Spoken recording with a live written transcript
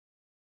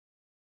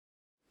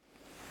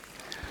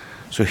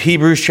So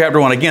Hebrews chapter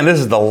 1. Again, this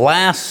is the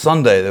last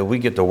Sunday that we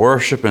get to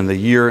worship in the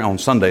year, on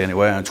Sunday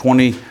anyway, in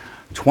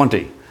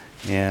 2020.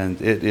 And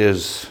it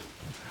is,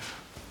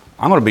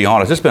 I'm going to be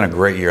honest, it's been a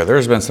great year.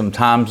 There's been some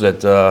times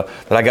that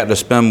I got to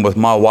spend with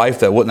my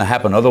wife that wouldn't have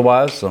happened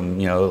otherwise. A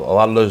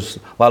lot of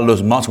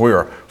those months we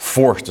were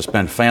forced to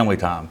spend family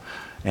time.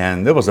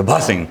 And it was a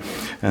blessing.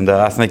 And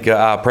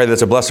I pray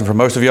that's a blessing for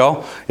most of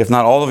y'all, if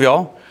not all of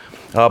y'all.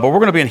 But we're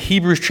going to be in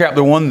Hebrews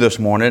chapter 1 this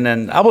morning,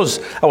 and I was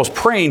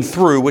praying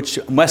through which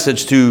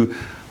message to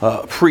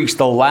preach,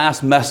 the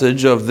last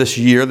message of this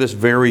year, this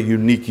very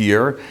unique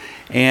year,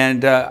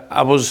 and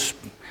I was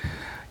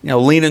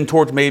leaning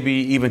towards maybe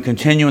even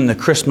continuing the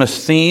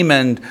Christmas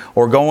theme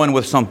or going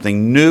with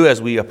something new as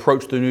we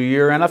approach the new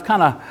year. And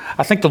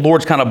I think the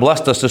Lord's kind of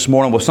blessed us this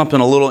morning with something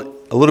a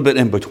little bit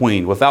in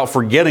between, without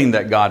forgetting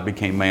that God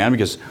became man,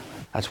 because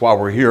that's why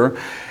we're here,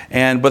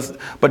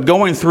 but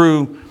going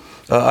through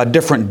a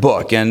different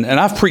book. And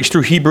I've preached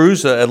through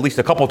Hebrews at least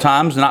a couple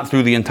times, not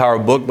through the entire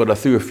book, but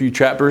through a few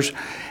chapters.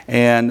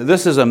 And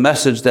this is a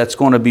message that's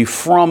going to be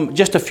from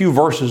just a few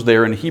verses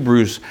there in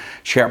Hebrews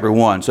chapter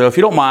 1. So if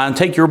you don't mind,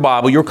 take your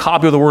Bible, your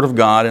copy of the Word of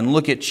God, and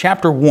look at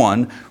chapter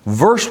 1,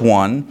 verse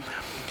 1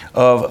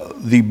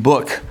 of the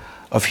book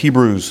of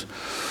Hebrews.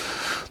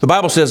 The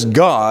Bible says,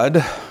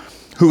 God,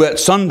 who at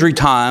sundry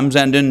times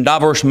and in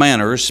diverse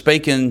manners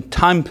spake in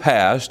time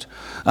past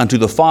unto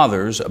the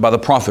fathers by the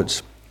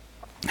prophets,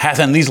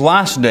 hath in these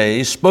last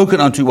days spoken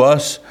unto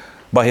us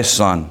by his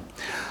Son,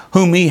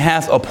 whom he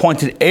hath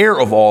appointed heir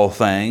of all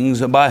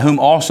things, by whom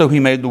also he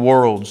made the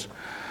worlds,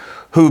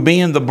 who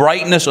being the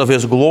brightness of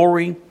his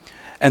glory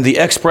and the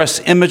express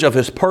image of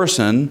his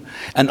person,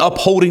 and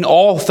upholding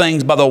all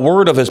things by the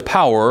word of his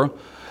power,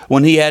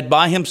 when he had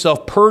by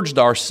himself purged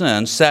our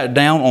sins, sat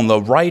down on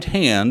the right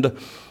hand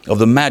of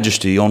the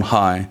majesty on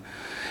high,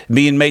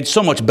 being made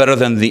so much better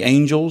than the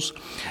angels,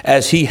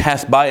 as he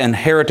hath by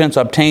inheritance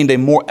obtained a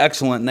more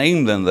excellent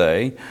name than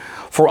they.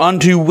 For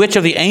unto which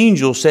of the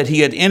angels said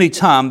he at any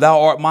time,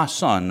 Thou art my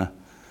son,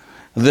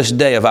 this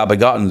day have I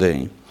begotten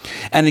thee.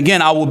 And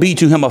again, I will be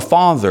to him a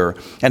father,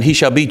 and he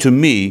shall be to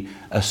me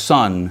a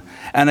son.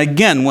 And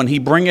again, when he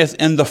bringeth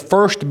in the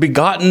first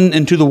begotten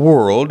into the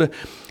world,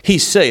 he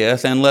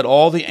saith, And let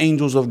all the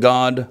angels of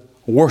God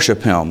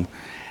worship him.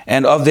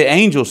 And of the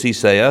angels he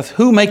saith,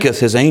 Who maketh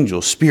his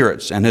angels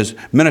spirits, and his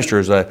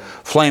ministers a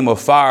flame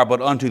of fire?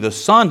 But unto the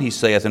Son he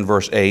saith in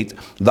verse 8,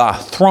 Thy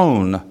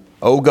throne,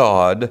 O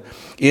God,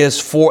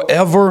 is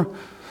forever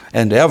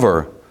and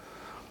ever.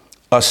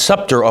 A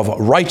scepter of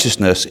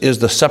righteousness is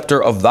the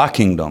scepter of thy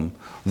kingdom.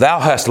 Thou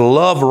hast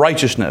loved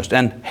righteousness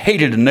and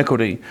hated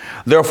iniquity.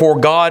 Therefore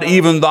God,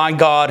 even thy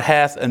God,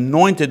 hath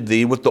anointed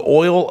thee with the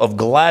oil of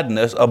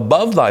gladness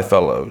above thy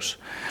fellows.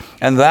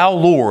 And thou,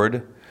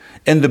 Lord,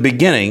 in the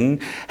beginning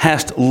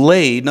hast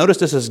laid, notice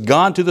this is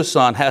God to the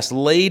Son, hast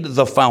laid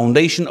the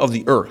foundation of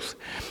the earth,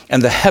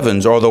 and the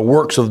heavens are the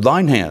works of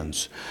thine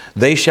hands.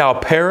 They shall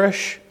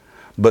perish,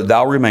 but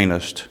thou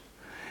remainest.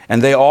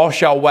 And they all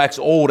shall wax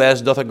old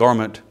as doth a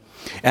garment,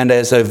 and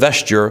as a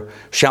vesture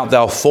shalt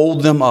thou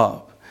fold them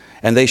up,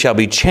 and they shall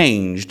be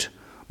changed,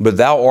 but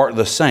thou art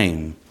the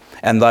same,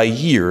 and thy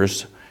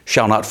years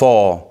shall not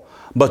fall.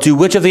 But to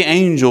which of the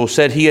angels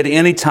said he at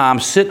any time,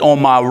 Sit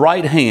on my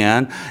right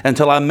hand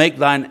until I make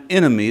thine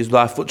enemies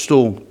thy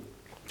footstool?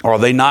 Are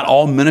they not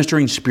all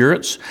ministering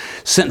spirits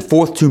sent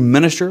forth to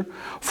minister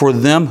for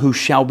them who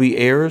shall be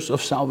heirs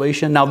of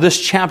salvation? Now this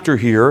chapter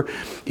here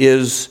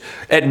is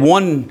at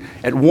one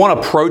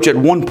approach, at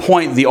one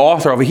point, the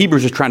author of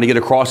Hebrews is trying to get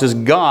across is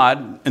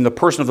God in the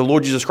person of the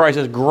Lord Jesus Christ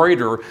is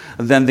greater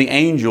than the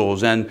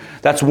angels. And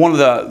that's one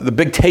of the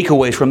big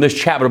takeaways from this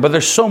chapter. But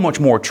there's so much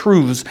more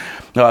truths,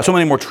 so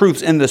many more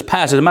truths in this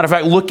passage. As a matter of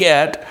fact, look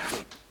at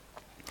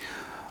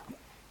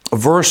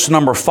verse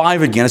number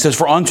 5 again. It says,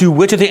 For unto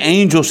which of the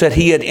angels said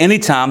he at any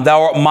time,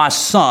 Thou art my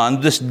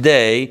son, this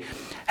day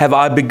have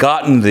I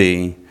begotten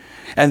thee.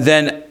 And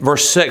then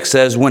verse 6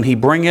 says, When he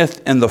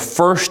bringeth in the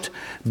first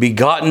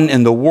begotten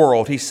in the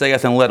world, he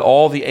saith, And let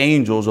all the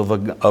angels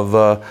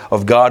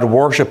of God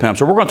worship him.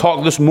 So we're going to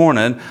talk this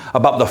morning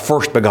about the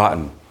first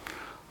begotten,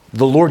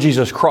 the Lord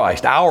Jesus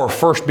Christ, our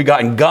first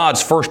begotten,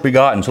 God's first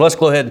begotten. So let's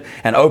go ahead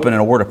and open in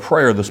a word of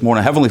prayer this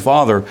morning. Heavenly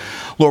Father,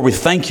 Lord, we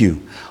thank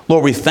you.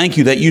 Lord, we thank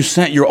you that you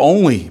sent your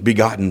only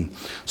begotten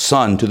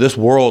Son to this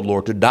world,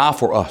 Lord, to die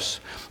for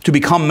us, to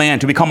become man,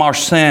 to become our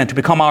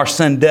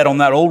sin debt on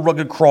that old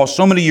rugged cross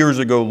so many years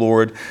ago,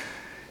 Lord,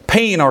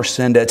 paying our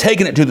sin debt,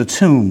 taking it to the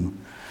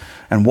tomb,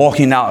 and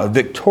walking out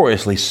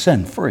victoriously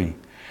sin-free.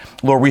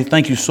 Lord, we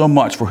thank you so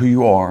much for who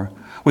you are.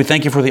 We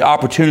thank you for the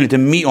opportunity to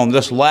meet on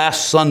this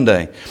last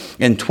Sunday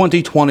in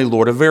 2020,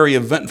 Lord, a very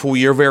eventful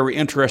year, very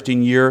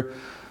interesting year.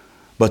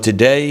 But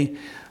today,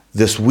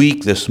 this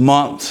week, this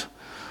month,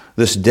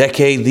 this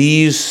decade,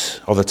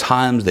 these are the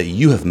times that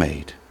you have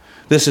made.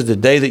 This is the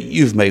day that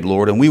you've made,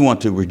 Lord, and we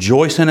want to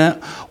rejoice in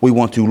it. We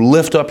want to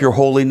lift up your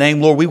holy name.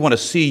 Lord, we want to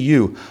see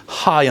you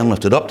high and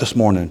lifted up this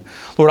morning.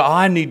 Lord,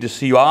 I need to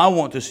see you. I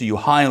want to see you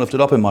high and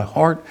lifted up in my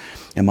heart,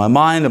 in my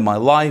mind, in my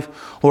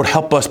life. Lord,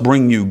 help us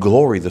bring you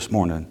glory this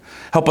morning.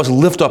 Help us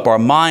lift up our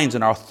minds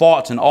and our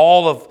thoughts and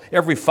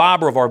every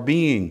fiber of our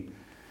being.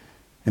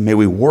 And may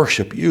we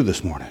worship you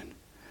this morning.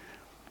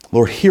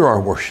 Lord, hear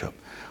our worship.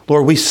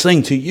 Lord, we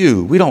sing to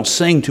you. We don't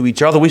sing to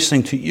each other. We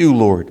sing to you,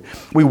 Lord.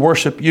 We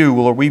worship you,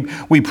 Lord.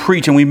 We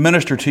preach and we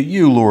minister to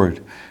you,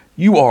 Lord.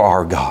 You are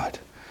our God.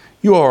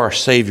 You are our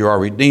Savior, our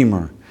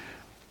Redeemer,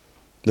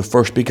 the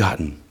First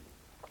Begotten.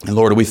 And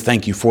Lord, we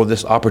thank you for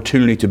this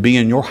opportunity to be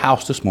in your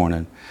house this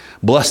morning.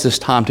 Bless this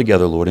time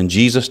together, Lord. In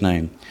Jesus'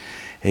 name,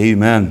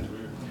 amen.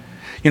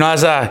 You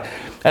know,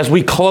 as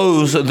we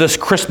close this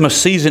Christmas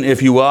season,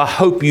 if you will, I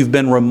hope you've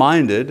been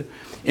reminded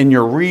in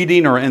your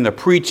reading or in the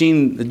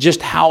preaching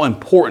just how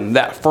important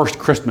that first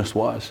Christmas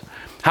was.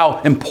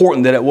 How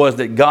important that it was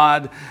that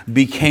God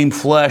became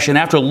flesh. And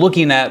after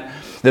looking at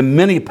the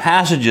many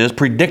passages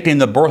predicting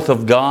the birth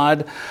of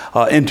God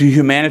into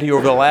humanity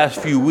over the last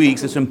few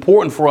weeks, it's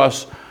important for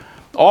us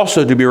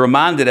also to be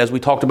reminded, as we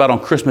talked about on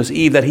Christmas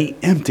Eve, that He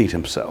emptied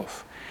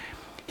Himself.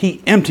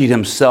 He emptied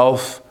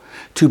Himself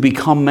to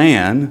become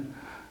man,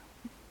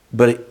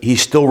 but He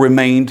still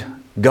remained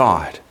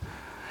God.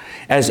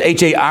 As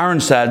H.A.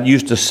 Ironside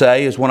used to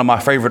say, is one of my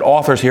favorite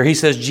authors here, he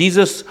says,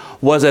 Jesus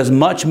was as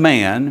much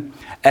man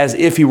as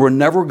if He were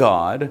never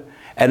God,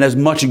 and as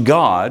much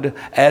God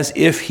as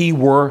if He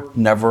were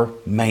never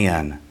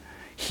man.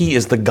 He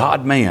is the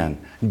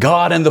God-man,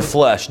 God in the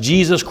flesh,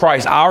 Jesus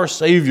Christ, our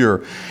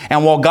Savior.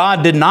 And while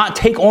God did not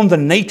take on the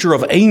nature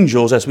of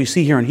angels, as we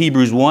see here in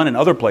Hebrews 1 and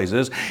other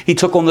places, He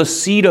took on the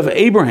seed of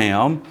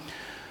Abraham.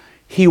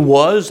 He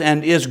was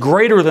and is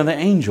greater than the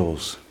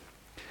angels.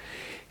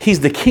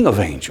 He's the King of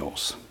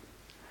angels.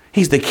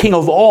 He's the King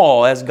of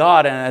all as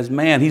God and as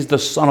man. He's the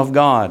Son of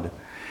God.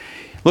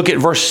 Look at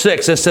verse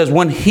 6. It says,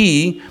 when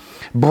He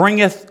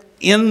bringeth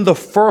in the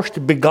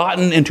first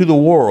begotten into the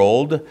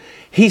world,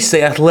 He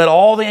saith, let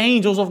all the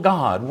angels of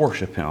God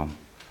worship Him.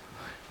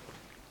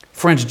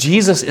 Friends,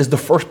 Jesus is the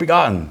first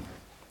begotten.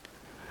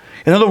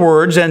 In other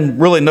words,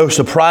 and really no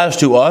surprise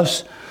to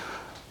us,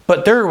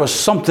 but there was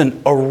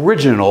something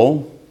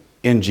original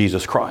in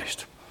Jesus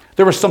Christ.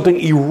 There was something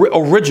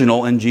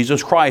original in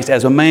Jesus Christ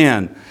as a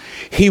man.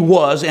 He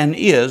was and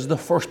is the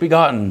first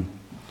begotten.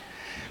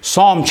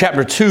 Psalm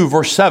chapter 2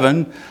 verse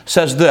 7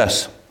 says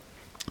this,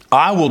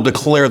 I will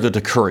declare the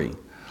decree.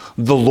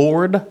 The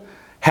Lord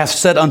hath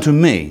said unto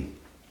me,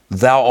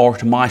 thou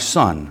art my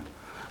son.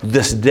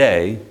 This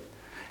day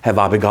have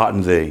I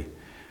begotten thee.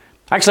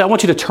 Actually, I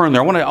want you to turn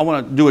there. I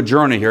want to do a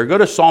journey here. Go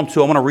to Psalm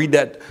 2. I want to read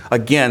that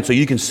again so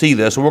you can see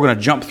this. We're going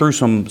to jump through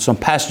some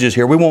passages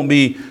here. We won't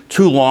be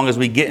too long as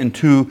we get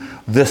into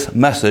this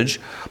message.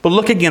 But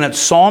look again at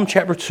Psalm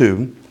chapter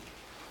 2,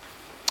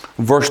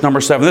 verse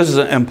number 7. This is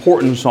an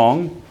important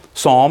psalm.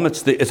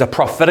 It's a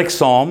prophetic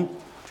psalm.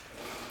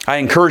 I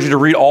encourage you to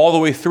read all the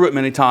way through it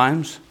many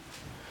times.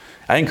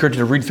 I encourage you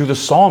to read through the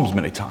Psalms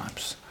many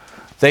times.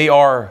 They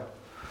are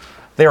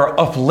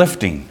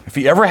uplifting. If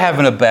you're ever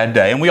having a bad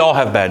day, and we all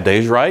have bad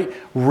days, right?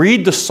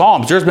 Read the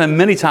Psalms. There's been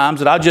many times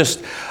that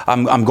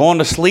I'm going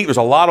to sleep. There's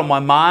a lot on my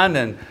mind,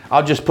 and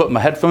I'll just put my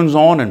headphones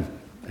on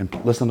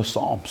and listen to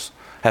Psalms.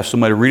 Have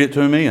somebody read it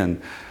to me,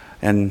 and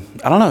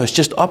I don't know, it's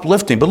just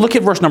uplifting. But look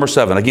at verse number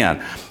 7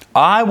 again.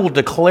 I will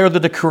declare the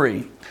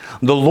decree.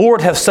 The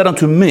Lord hath said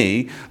unto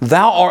me,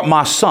 thou art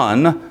my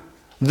son.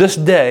 This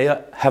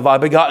day have I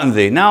begotten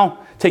thee. Now,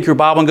 take your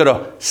Bible and go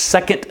to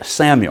 2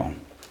 Samuel.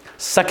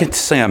 2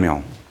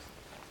 Samuel.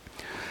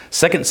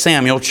 2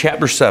 Samuel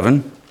chapter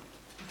 7.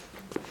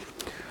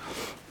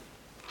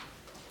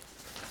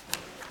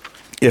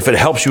 If it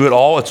helps you at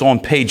all, it's on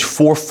page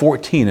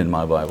 414 in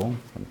my Bible.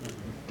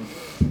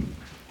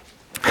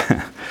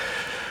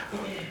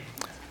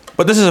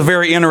 But this is a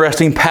very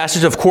interesting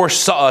passage. Of course,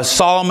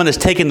 Solomon has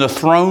taken the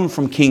throne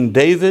from King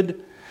David.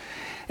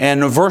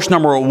 And verse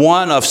number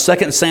 1 of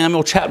 2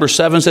 Samuel chapter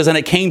 7 says, and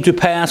it came to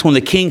pass when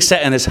the king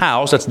sat in his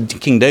house, that's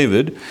King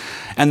David,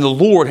 and the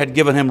Lord had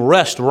given him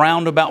rest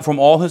round about from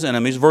all his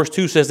enemies. Verse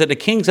 2 says that the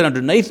king said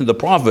unto Nathan the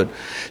prophet,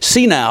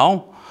 see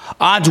now,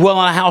 I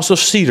dwell in a house of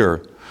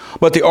cedar,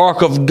 but the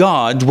ark of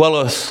God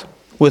dwelleth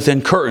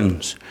within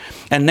curtains.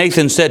 And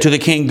Nathan said to the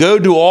king, go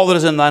do all that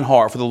is in thine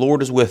heart, for the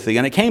Lord is with thee.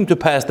 And it came to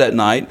pass that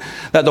night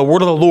that the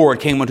word of the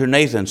Lord came unto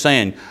Nathan,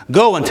 saying,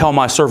 go and tell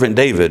my servant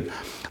David,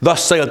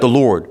 thus saith the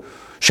Lord,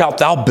 shalt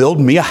thou build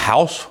me a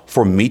house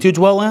for me to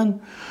dwell in?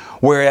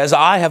 Whereas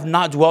I have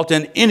not dwelt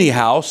in any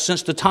house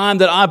since the time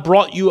that I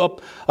brought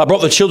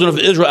the children of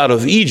Israel out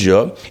of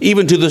Egypt,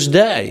 even to this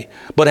day,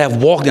 but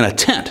have walked in a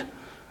tent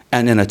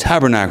and in a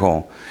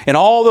tabernacle. In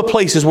all the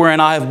places wherein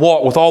I have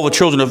walked with all the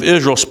children of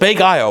Israel, spake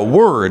I a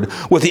word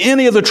with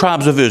any of the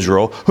tribes of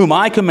Israel, whom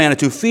I commanded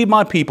to feed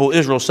my people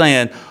Israel,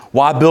 saying,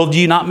 why build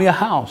ye not me a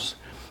house?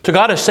 So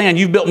God is saying,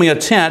 you've built me a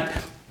tent.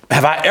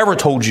 Have I ever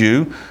told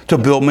you to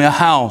build me a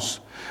house?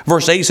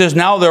 Verse 8 says,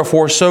 now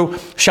therefore so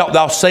shalt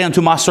thou say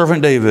unto my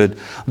servant David,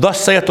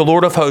 thus saith the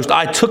Lord of hosts,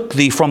 I took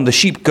thee from the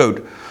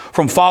sheepcote,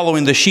 from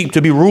following the sheep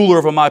to be ruler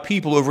over my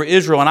people, over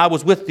Israel. And I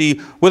was with thee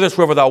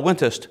whithersoever thou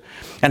wentest,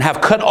 and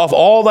have cut off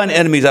all thine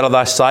enemies out of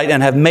thy sight,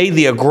 and have made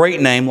thee a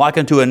great name, like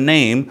unto a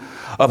name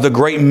of the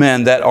great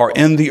men that are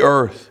in the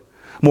earth.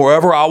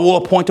 Moreover, I will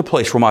appoint a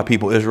place for my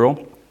people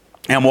Israel,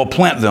 and will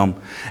plant them,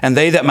 and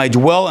they that may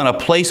dwell in a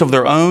place of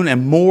their own,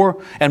 and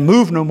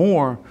move no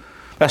more.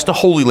 That's the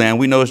Holy Land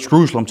we know as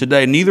Jerusalem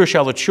today. Neither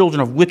shall the children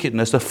of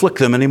wickedness afflict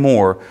them any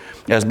more,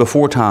 as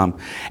before time.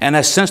 And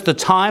as since the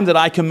time that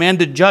I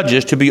commanded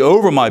judges to be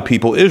over my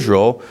people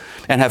Israel,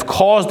 and have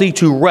caused thee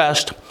to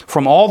rest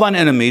from all thine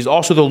enemies,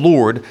 also the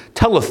Lord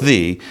telleth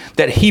thee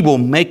that he will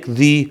make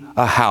thee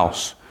a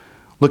house.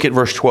 Look at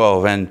verse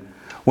 12. And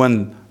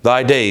when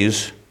thy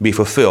days be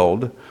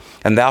fulfilled,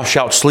 and thou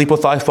shalt sleep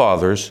with thy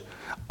fathers,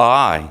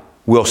 I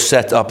will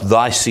set up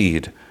thy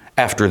seed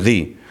after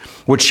thee,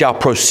 which shall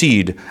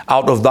proceed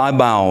out of thy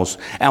bowels,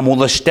 and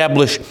will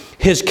establish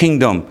his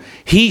kingdom.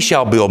 He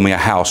shall build me a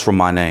house for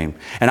my name,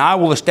 and I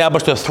will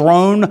establish the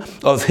throne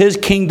of his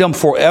kingdom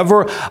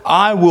forever.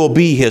 I will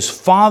be his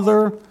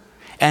father,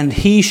 and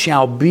he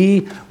shall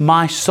be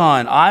my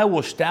son. I will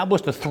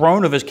establish the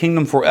throne of his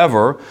kingdom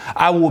forever.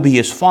 I will be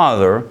his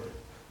father,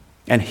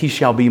 and he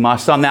shall be my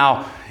son.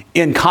 Now,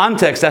 in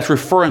context, that's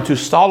referring to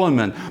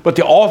Solomon, but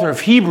the author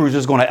of Hebrews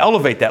is going to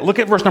elevate that. Look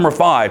at verse number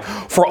 5.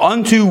 For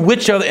unto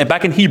which of, and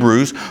back in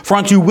Hebrews, for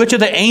unto which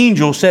of the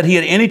angels said he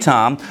at any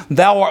time,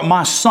 thou art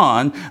my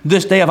son,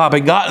 this day have I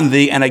begotten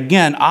thee, and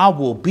again I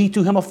will be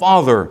to him a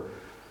father,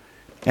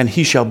 and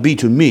he shall be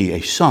to me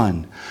a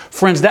son.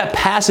 Friends, that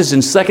passage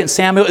in 2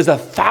 Samuel is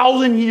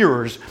 1,000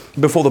 years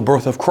before the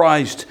birth of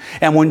Christ.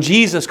 And when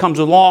Jesus comes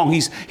along,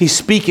 he's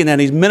speaking and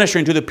he's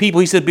ministering to the people.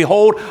 He said,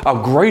 behold, a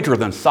greater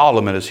than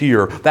Solomon is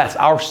here. That's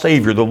our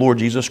Savior, the Lord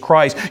Jesus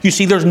Christ. You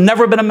see, there's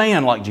never been a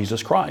man like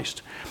Jesus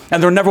Christ.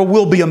 And there never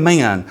will be a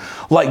man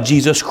like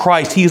Jesus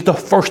Christ. He is the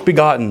first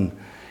begotten.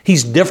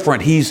 He's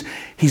different. He's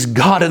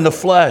God in the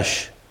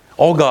flesh.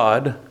 All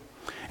God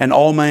and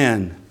all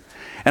man.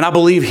 And I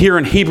believe here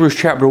in Hebrews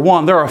chapter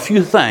 1, there are a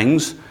few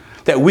things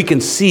that we can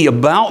see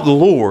about the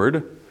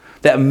Lord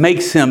that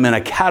makes him in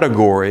a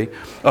category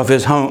of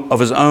his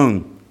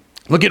own.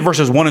 Look at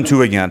verses 1 and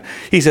 2 again.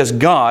 He says,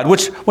 God,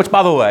 which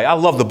by the way, I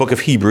love the book of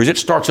Hebrews.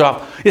 It's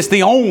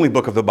the only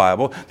book of the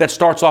Bible that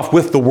starts off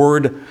with the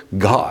word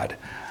God.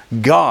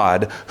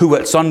 God, who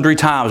at sundry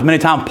times, many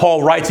times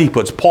Paul writes, he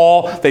puts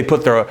Paul, they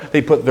put their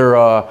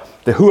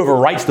whoever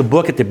writes the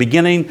book at the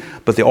beginning,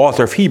 but the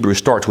author of Hebrews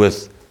starts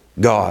with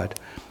God,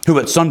 who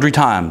at sundry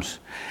times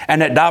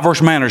and at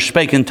diverse manners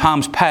spake in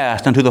times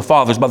past unto the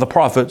fathers by the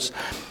prophets,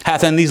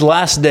 hath in these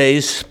last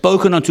days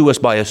spoken unto us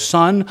by his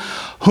Son,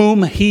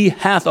 whom he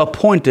hath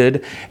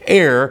appointed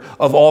heir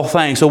of all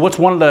things. So what's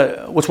one of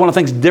the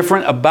things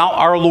different about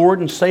our Lord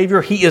and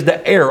Savior? He is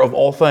the heir of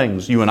all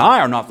things. You and I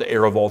are not the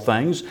heir of all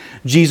things.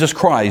 Jesus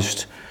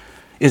Christ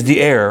is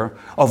the heir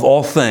of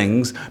all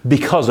things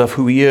because of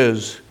who he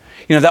is.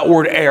 You know, that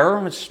word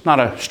heir, it's not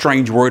a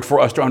strange word for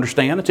us to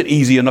understand. It's an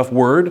easy enough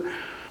word.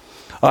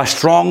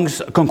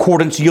 Strong's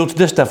Concordance yields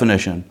this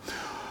definition.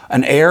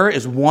 An heir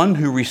is one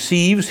who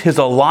receives his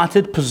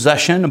allotted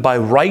possession by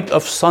right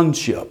of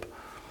sonship.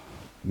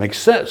 Makes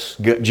sense.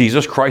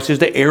 Jesus Christ is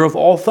the heir of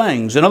all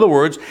things. In other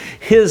words,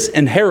 his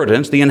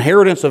inheritance, the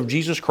inheritance of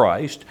Jesus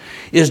Christ,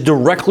 is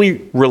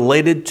directly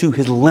related to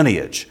his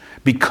lineage.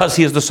 Because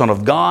he is the Son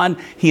of God,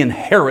 he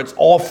inherits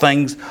all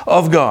things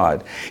of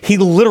God. He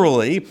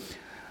literally,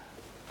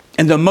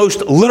 in the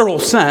most literal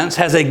sense,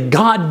 has a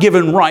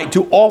God-given right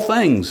to all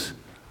things.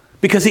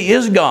 Because he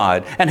is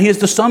God, and he is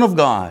the Son of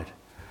God.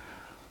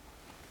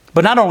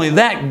 But not only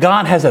that,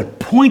 God has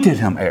appointed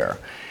him heir.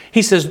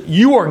 He says,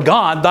 you are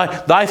God,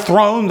 thy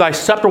throne, thy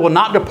scepter will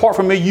not depart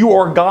from me. You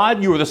are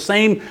God, you are the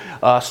same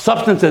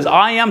substance as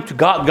I am, to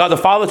God the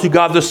Father, to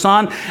God the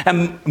Son.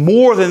 And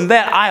more than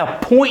that, I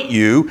appoint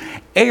you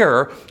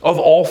heir of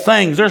all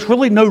things. There's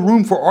really no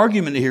room for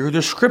argument here.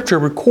 The Scripture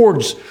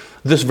records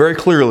this very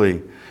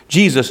clearly.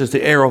 Jesus is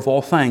the heir of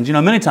all things. You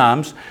know, many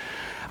times,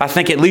 I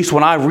think at least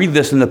when I read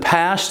this in the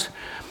past,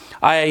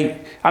 I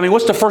mean,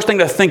 what's the first thing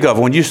to think of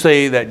when you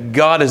say that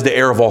God is the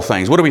heir of all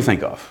things? What do we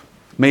think of?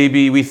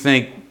 Maybe we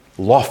think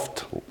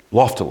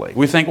loftily.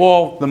 We think,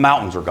 well, the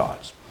mountains are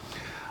God's.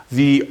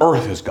 The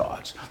earth is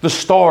God's. The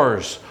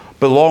stars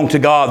belong to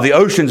God. The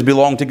oceans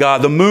belong to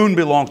God. The moon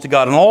belongs to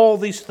God. And all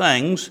these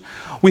things,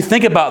 we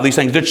think about these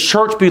things. The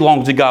church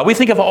belongs to God. We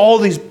think of all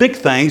these big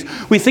things.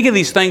 We think of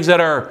these things that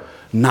are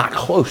not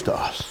close to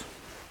us.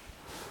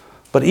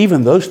 But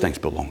even those things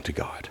belong to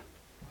God.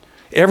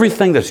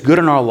 Everything that's good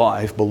in our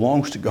life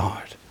belongs to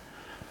God.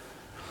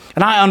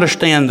 And I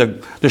understand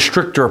the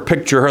stricter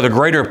picture, or the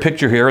greater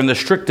picture here. In the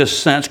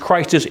strictest sense,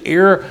 Christ is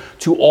heir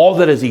to all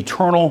that is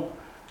eternal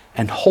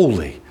and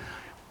holy.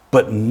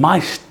 But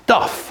my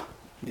stuff,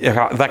 if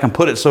I can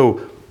put it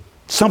so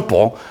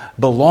simple,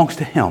 belongs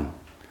to him.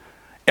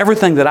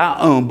 Everything that I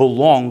own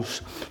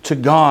belongs to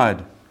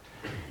God.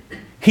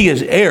 He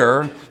is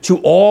heir to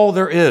all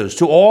there is,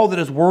 to all that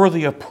is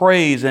worthy of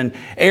praise, and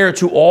heir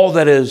to all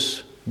that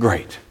is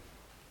great.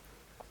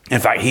 In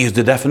fact, he is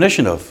the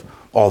definition of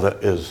all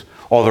that is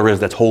all there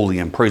is that's holy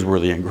and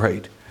praiseworthy and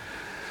great.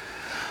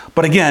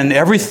 But again,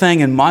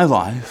 everything in my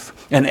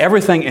life and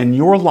everything in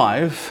your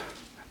life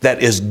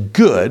that is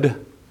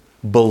good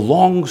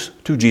belongs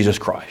to Jesus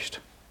Christ.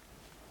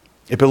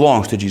 It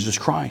belongs to Jesus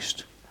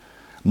Christ.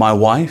 My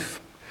wife,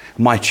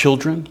 my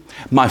children,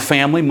 my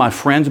family, my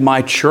friends,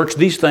 my church,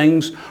 these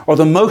things are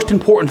the most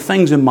important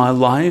things in my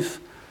life,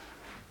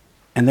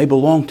 and they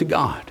belong to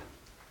God.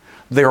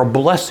 They are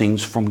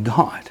blessings from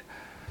God.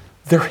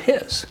 They're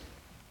His.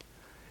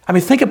 I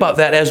mean, think about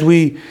that as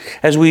we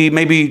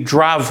maybe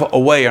drive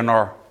away in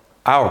our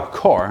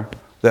car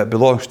that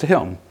belongs to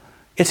Him.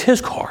 It's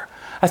His car.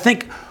 I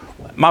think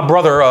my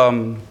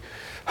brother,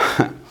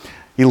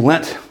 he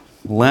lent.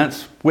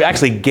 We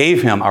actually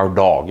gave him our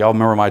dog. Y'all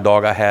remember my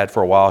dog I had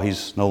for a while?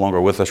 He's no longer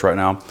with us right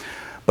now.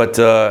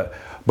 But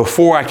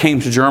before I came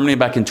to Germany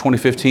back in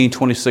 2015,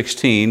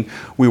 2016,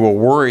 we were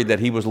worried that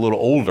he was a little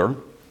older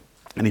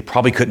and he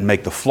probably couldn't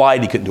make the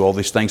flight. He couldn't do all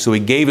these things. So we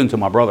gave him to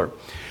my brother.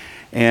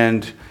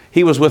 And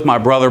he was with my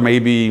brother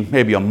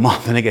maybe a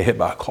month, and he got hit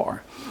by a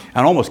car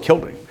and almost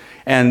killed him.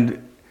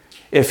 And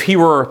if he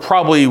were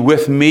probably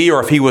with me,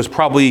 or if he was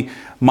probably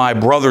my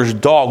brother's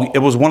dog, it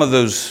was one of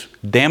those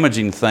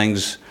damaging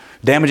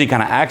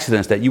kind of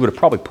accidents that you would have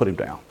probably put him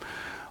down.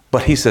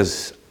 But he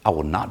says, I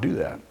will not do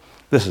that.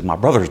 This is my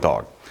brother's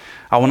dog.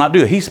 I will not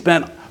do it. He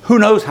spent who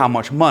knows how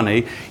much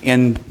money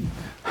in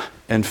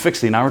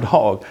fixing our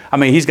dog. I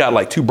mean, he's got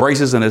like 2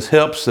 braces in his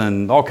hips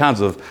and all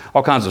kinds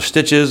of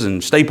stitches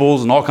and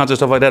staples and all kinds of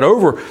stuff like that.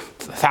 Over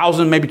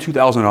 $1,000, maybe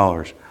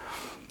 $2,000.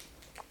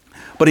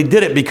 But he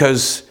did it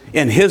because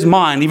in his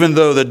mind, even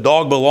though the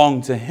dog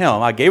belonged to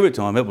him, I gave it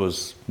to him, it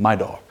was my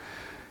dog.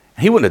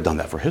 He wouldn't have done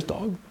that for his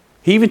dog.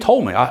 He even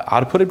told me,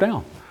 I'd have put him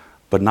down,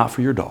 but not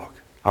for your dog.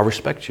 I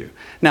respect you.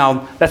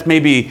 Now, that's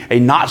maybe a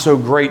not so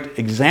great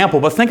example,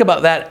 but think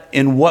about that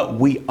in what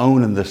we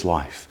own in this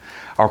life.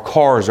 Our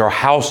cars, our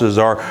houses,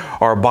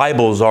 our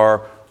Bibles,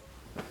 our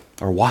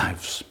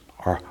wives,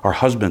 our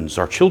husbands,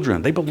 our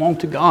children, they belong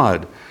to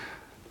God.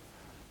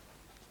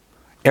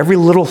 Every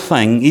little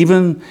thing,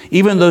 even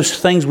those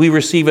things we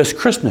receive as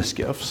Christmas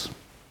gifts,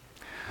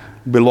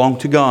 belong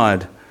to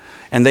God,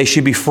 and they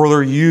should be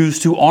further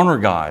used to honor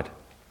God.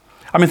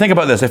 I mean, think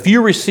about this. If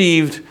you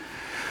received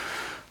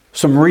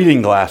some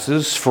reading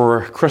glasses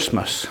for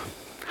Christmas,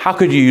 how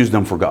could you use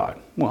them for God?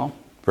 Well,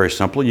 very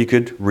simply, you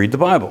could read the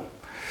Bible.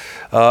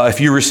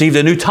 If you received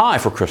a new tie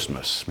for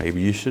Christmas,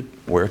 maybe you should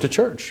wear it to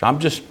church.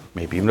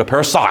 Maybe even a pair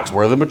of socks,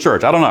 wear them to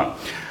church. I don't know.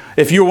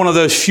 If you're one of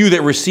those few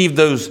that received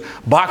those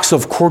box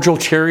of cordial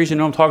cherries, you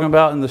know what I'm talking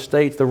about, in the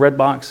States, the red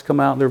box come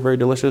out, they're very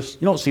delicious.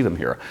 You don't see them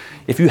here.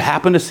 If you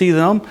happen to see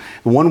them,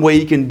 one way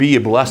you can be a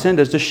blessing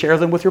is to share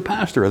them with your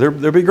pastor.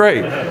 They'll be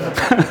great.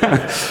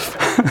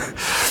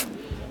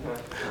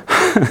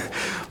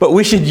 But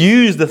we should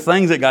use the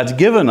things that God's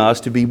given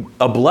us to be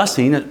a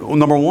blessing,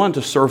 number one,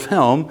 to serve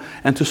Him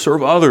and to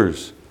serve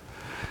others.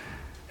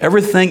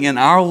 Everything in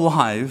our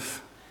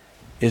life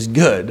is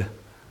good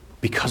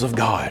because of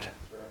God.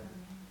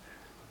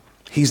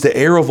 He's the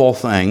heir of all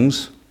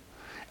things,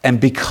 and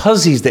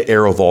because He's the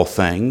heir of all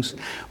things,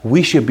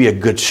 we should be a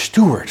good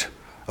steward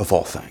of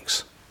all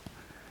things.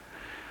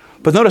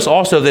 But notice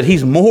also that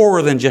He's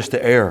more than just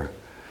the heir.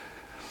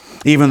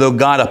 Even though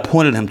God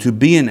appointed Him to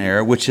be an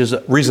heir, which is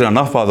reason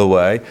enough, by the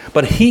way,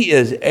 but He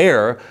is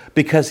heir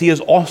because He is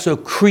also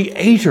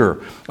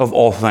creator of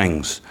all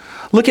things.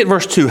 Look at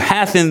verse 2.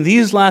 Hath in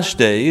these last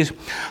days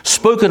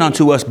spoken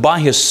unto us by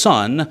His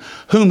Son,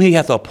 whom He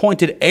hath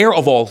appointed heir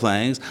of all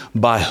things,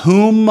 by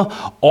whom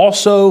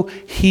also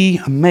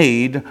He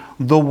made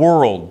the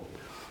world.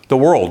 The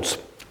worlds.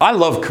 I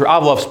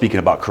love speaking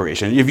about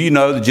creation. If you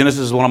know,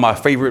 Genesis is one of my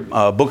favorite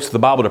books of the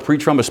Bible to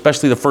preach from,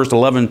 especially the first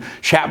 11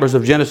 chapters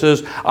of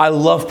Genesis. I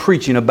love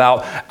preaching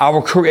about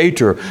our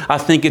Creator. I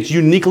think it's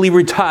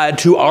uniquely tied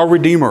to our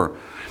Redeemer.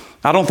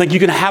 I don't think you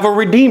can have a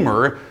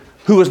Redeemer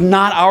who is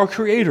not our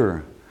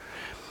Creator.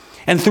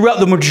 And throughout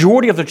the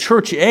majority of the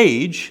church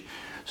age,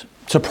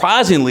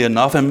 surprisingly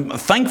enough and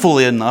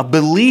thankfully enough,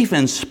 belief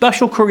in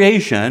special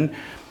creation,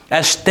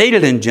 as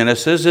stated in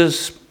Genesis,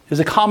 is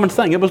a common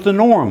thing. It was the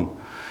norm.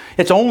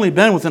 It's only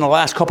been within the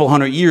last couple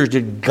hundred years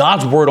did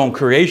God's word on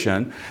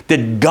creation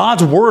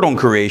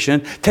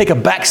take a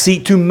back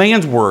seat to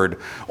man's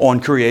word on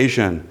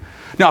creation.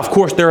 Now, of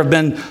course, there have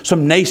been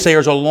some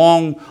naysayers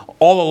all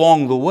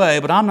along the way,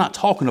 but I'm not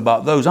talking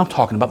about those. I'm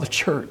talking about the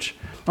church.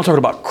 I'm talking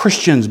about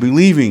Christians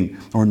believing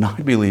or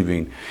not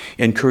believing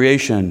in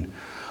creation.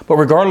 But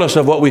regardless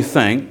of what we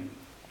think,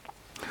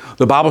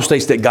 the Bible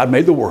states that God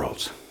made the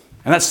worlds.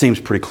 And that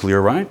seems pretty clear,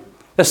 right?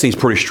 That seems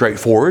pretty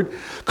straightforward.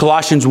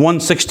 Colossians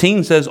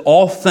 1:16 says,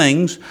 all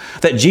things,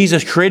 that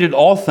Jesus created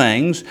all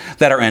things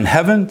that are in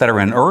heaven, that are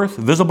in earth,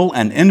 visible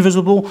and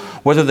invisible,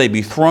 whether they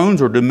be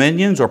thrones or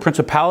dominions or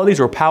principalities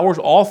or powers,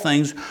 all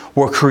things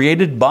were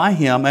created by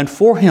Him and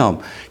for Him.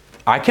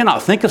 I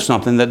cannot think of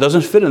something that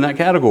doesn't fit in that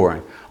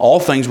category. All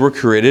things were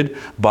created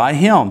by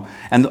Him.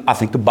 And I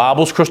think the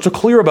Bible's crystal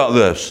clear about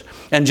this.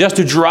 And just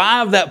to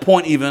drive that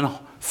point even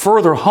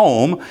further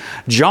home,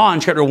 John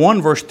chapter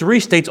 1 verse 3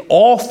 states,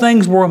 all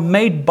things were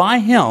made by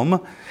Him,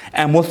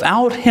 And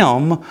without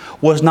him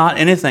was not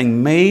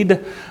anything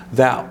made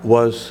that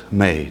was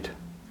made.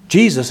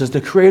 Jesus is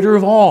the creator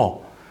of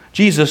all.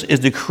 Jesus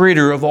is the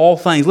creator of all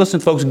things. Listen,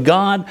 folks,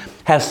 God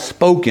has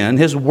spoken.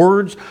 His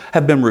words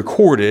have been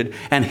recorded.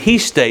 And he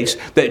states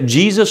that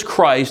Jesus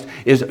Christ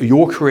is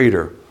your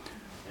creator.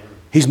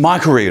 He's my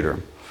creator.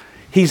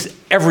 He's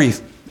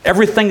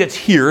everything that's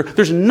here.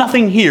 There's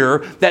nothing here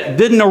that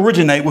didn't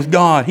originate with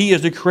God. He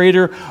is the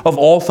creator of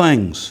all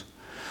things.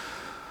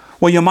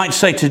 Well, you might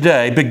say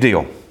today, big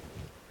deal.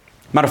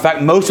 Matter of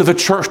fact, most of the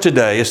church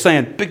today is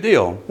saying, big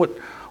deal. What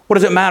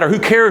does it matter? Who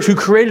cares who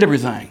created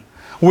everything?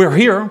 We're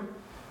here.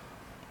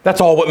 That's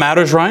all what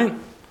matters, right?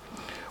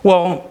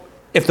 Well,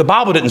 if the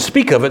Bible didn't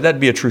speak of it, that'd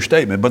be a true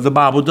statement. But the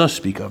Bible does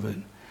speak of it.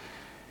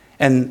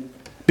 And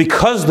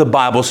because the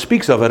Bible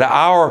speaks of it,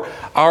 our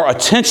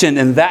attention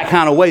in that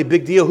kind of way,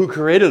 big deal, who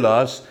created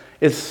us,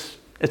 it's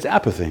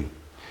apathy.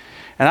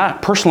 And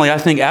I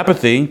think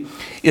apathy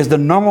is the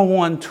number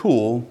one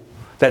tool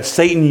that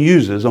Satan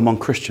uses among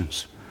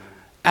Christians.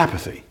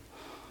 Apathy.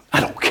 I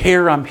don't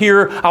care. I'm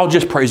here. I'll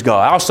just praise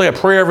God. I'll say a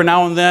prayer every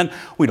now and then.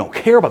 We don't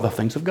care about the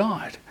things of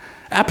God.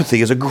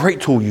 Apathy is a great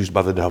tool used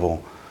by the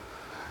devil.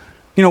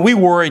 You know, we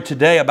worry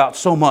today about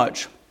so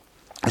much,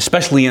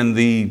 especially in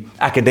the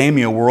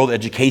academia world,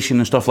 education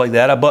and stuff like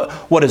that, about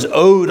what is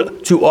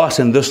owed to us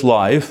in this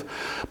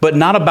life, but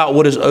not about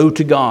what is owed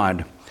to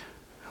God.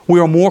 We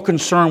are more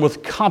concerned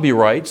with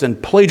copyrights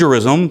and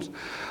plagiarism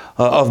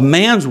of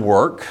man's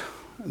work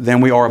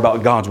than we are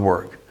about God's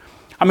work.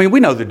 I mean, we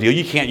know the deal.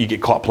 You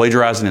get caught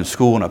plagiarizing in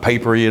school in a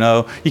paper, you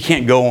know. You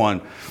can't go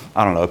on,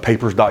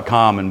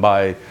 papers.com and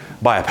buy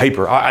a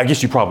paper. I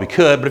guess you probably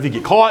could, but if you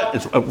get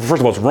caught, first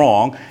of all, it's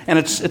wrong, and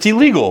it's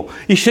illegal.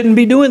 You shouldn't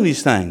be doing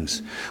these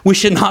things. We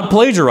should not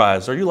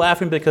plagiarize. Are you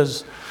laughing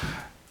because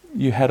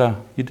you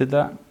did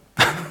that?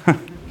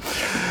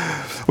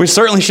 We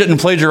certainly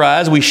shouldn't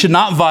plagiarize. We should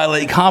not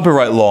violate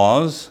copyright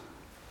laws.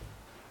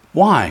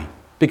 Why?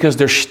 Because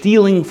they're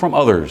stealing from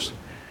others.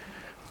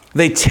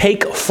 They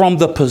take from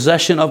the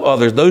possession of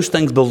others. Those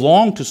things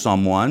belong to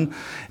someone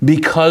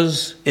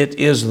because it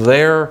is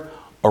their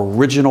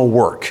original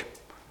work.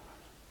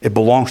 It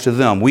belongs to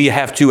them. We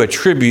have to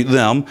attribute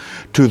them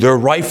to their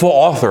rightful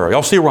author.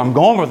 Y'all see where I'm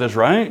going with this,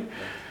 right?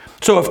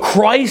 So if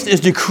Christ is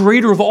the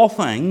creator of all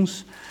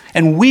things,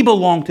 and we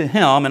belong to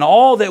him, and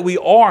all that we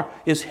are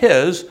is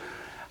his,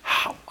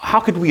 how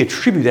could we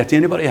attribute that to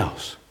anybody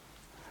else?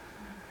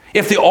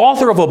 If the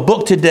author of a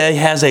book today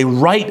has a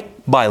right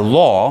by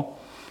law,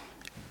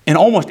 in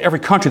almost every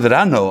country that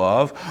I know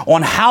of,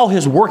 on how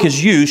his work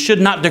is used, should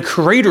not the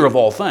creator of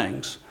all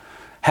things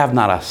have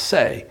not a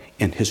say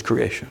in his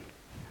creation?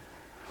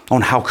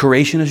 On how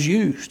creation is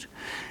used.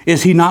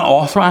 Is he not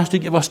authorized to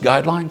give us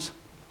guidelines?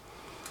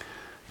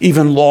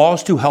 Even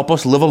laws to help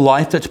us live a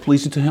life that's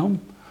pleasing to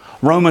him?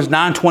 Romans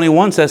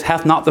 9:21 says,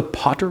 hath not the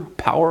potter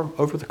power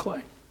over the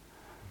clay?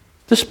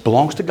 This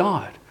belongs to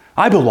God.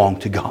 I belong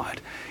to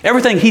God.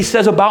 Everything he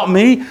says about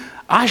me,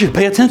 I should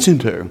pay attention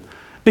to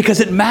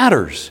because it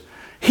matters.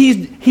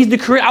 He's the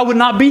creator. I would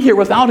not be here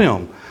without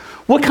him.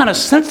 What kind of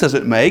sense does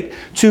it make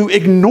to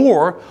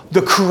ignore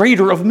the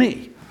creator of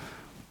me?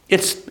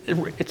 It's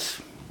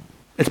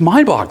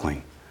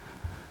mind-boggling.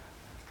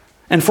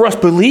 And for us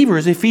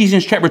believers,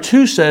 Ephesians chapter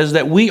 2 says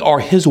that we are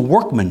his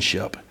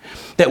workmanship,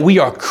 that we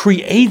are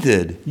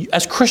created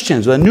as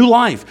Christians, a new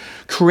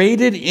life,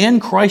 created in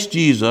Christ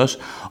Jesus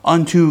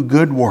unto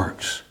good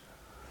works.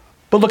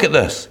 But look at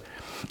this.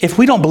 If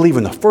we don't believe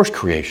in the first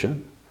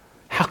creation,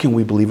 how can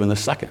we believe in the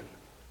second?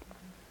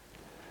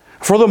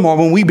 Furthermore,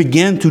 when we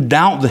begin to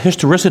doubt the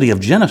historicity of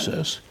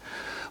Genesis,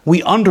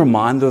 we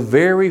undermine the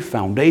very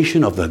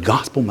foundation of the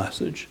gospel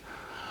message.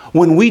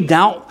 When we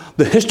doubt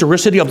the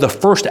historicity of the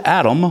first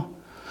Adam,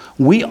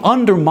 we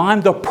undermine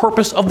the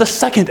purpose of the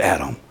second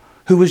Adam,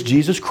 who is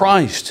Jesus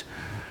Christ.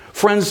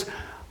 Friends,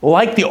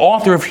 like the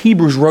author of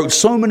Hebrews wrote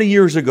so many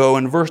years ago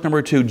in verse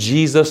number 2,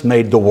 Jesus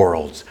made the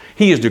worlds.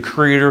 He is the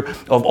creator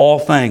of all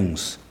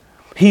things.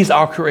 He's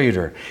our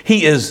creator.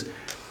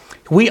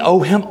 We owe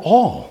him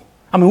all.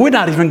 I mean, we're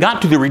not even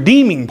got to the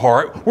redeeming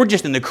part. We're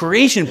just in the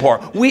creation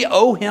part. We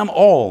owe him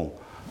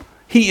all.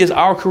 He is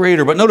our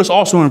creator. But notice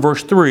also in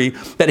verse 3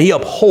 that he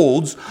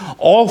upholds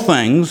all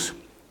things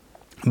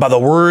by the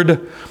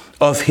word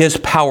of his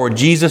power.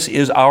 Jesus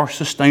is our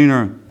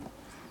sustainer.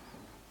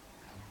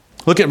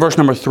 Look at verse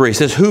number 3. It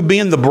says, who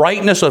being the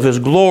brightness of his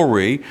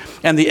glory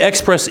and the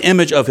express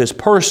image of his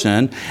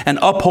person, and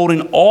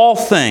upholding all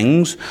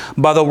things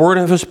by the word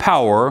of his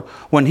power,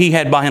 when he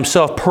had by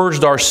himself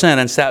purged our sin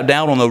and sat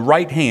down on the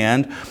right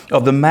hand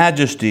of the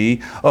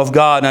majesty of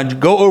God. Now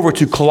go over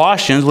to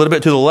Colossians, a little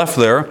bit to the left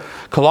there.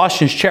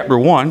 Colossians chapter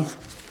 1.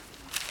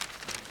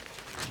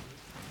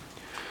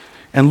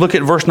 And look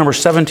at verse number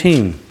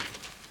 17.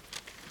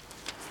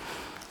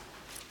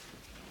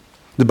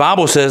 The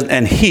Bible says,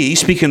 and he,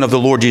 speaking of the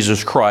Lord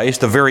Jesus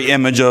Christ, the very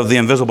image of the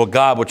invisible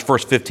God, which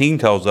verse 15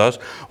 tells us.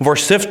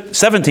 Verse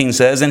 17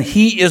 says, and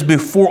he is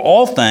before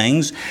all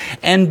things,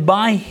 and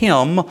by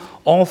him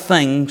all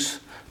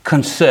things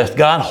consist.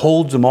 God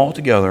holds them all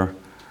together.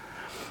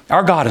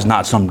 Our God is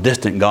not some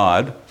distant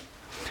God.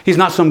 He's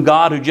not some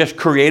God who just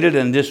created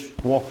and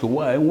just walked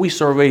away. We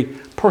serve a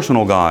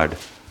personal God.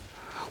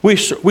 We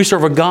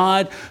serve a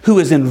God who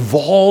is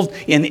involved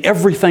in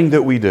everything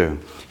that we do.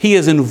 He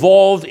is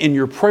involved in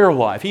your prayer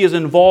life. He is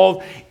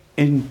involved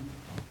in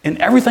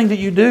everything that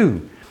you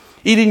do.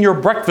 Eating your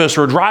breakfast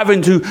or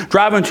driving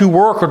to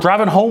work or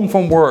driving home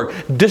from work,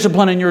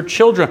 disciplining your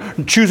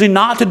children, choosing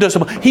not to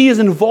discipline. He is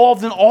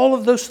involved in all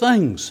of those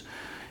things.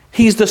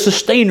 He's the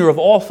sustainer of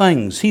all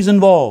things. He's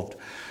involved.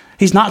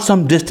 He's not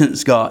some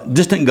distant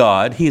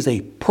God. He is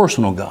a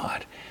personal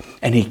God.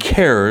 And He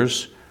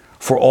cares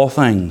for all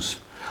things.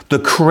 The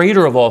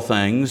Creator of all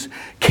things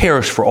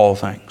cares for all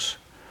things.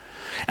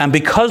 And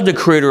because the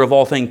Creator of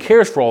all things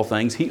cares for all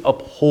things, He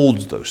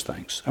upholds those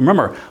things. And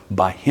remember,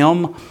 by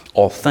Him,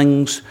 all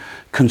things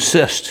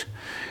consist.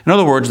 In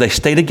other words, they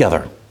stay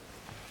together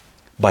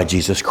by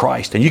Jesus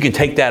Christ. And you can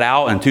take that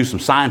out into some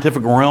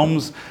scientific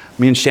realms.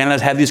 Me and Shannon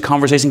have had these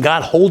conversations.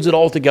 God holds it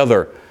all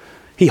together.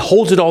 He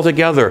holds it all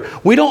together.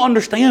 We don't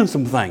understand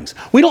some things.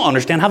 We don't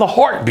understand how the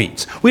heart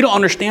beats. We don't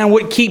understand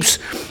what keeps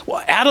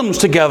atoms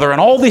together and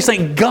all these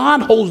things.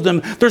 God holds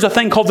them. There's a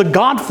thing called the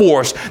God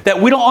force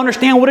that we don't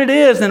understand what it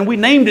is, and we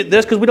named it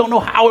this because we don't know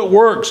how it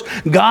works.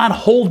 God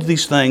holds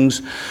these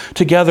things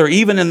together.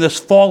 Even in this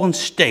fallen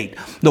state,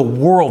 the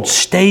world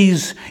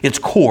stays its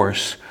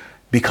course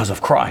because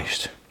of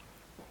Christ.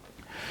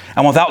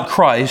 And without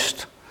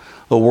Christ,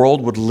 the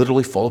world would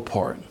literally fall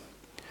apart.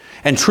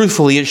 And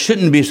truthfully, it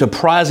shouldn't be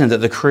surprising that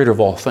the Creator of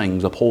all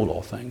things uphold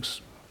all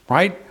things,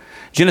 right?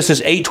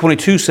 Genesis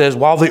 8:22 says,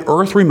 while the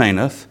earth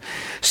remaineth,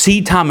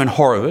 seed time and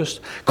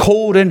harvest,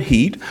 cold and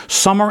heat,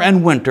 summer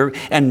and winter,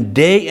 and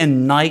day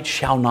and night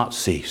shall not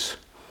cease.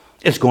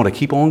 It's going to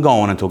keep on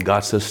going until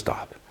God says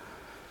stop.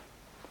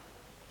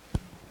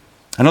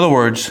 In other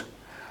words,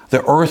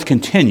 the earth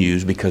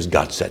continues because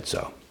God said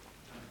so.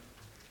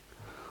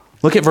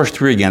 Look at verse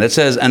 3 again. It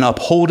says, and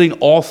upholding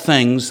all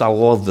things, I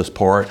love this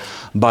part,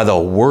 by the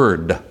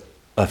word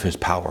of His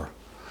power.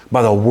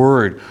 By the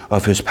word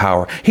of His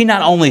power. He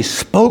not only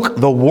spoke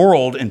the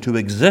world into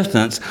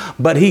existence,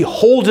 but He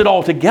holds it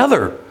all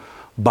together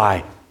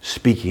by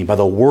speaking, by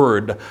the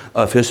word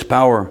of His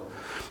power.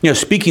 You know,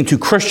 speaking to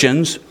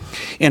Christians,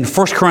 in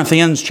 1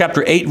 Corinthians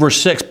chapter 8,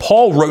 verse 6,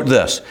 Paul wrote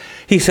this.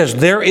 He says,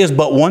 there is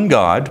but one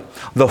God,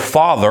 the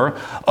Father,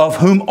 of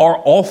whom are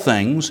all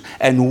things,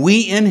 and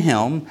we in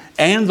Him,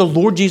 and the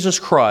Lord Jesus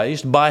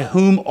Christ, by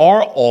whom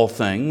are all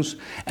things,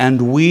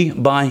 and we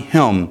by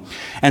Him.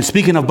 And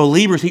speaking of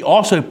believers, he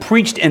also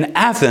preached in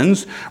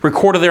Athens,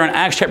 recorded there in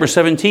Acts chapter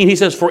 17. He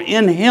says, for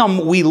in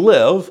Him we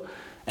live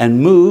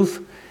and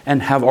move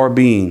and have our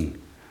being.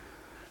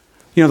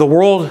 You know, the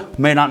world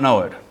may not know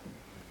it.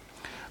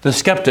 The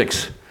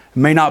skeptics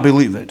may not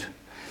believe it.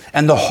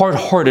 And the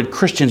hard-hearted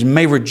Christians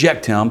may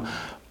reject Him,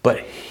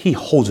 but He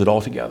holds it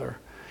all together.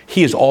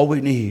 He is all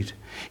we need.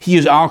 He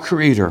is our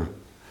Creator.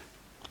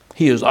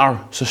 He is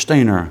our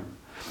sustainer.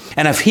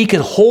 And if He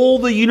can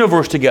hold the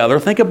universe together,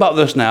 think about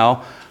this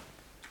now.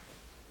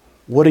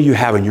 What do you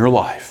have in your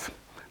life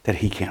that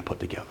He can't put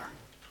together?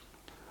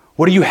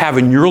 What do you have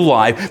in your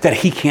life that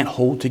He can't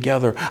hold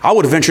together? I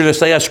would venture to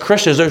say as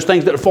Christians, there's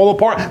things that fall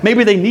apart.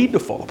 Maybe they need to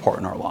fall apart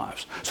in our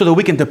lives so that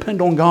we can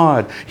depend on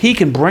God. He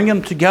can bring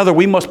them together.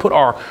 We must put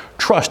our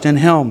trust in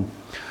Him.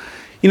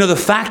 You know, the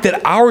fact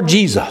that our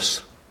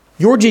Jesus,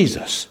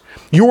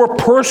 your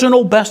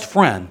personal best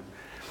friend,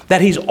 that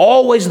He's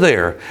always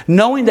there,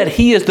 knowing that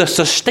He is the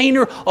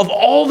sustainer of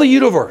all the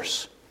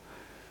universe,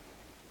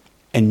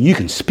 and you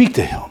can speak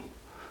to Him,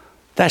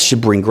 that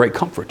should bring great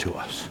comfort to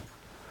us.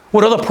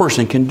 What other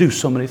person can do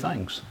so many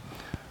things?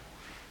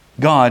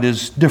 God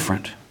is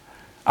different.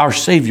 Our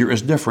Savior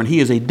is different. He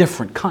is a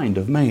different kind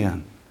of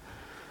man.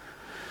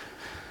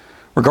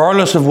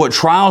 Regardless of what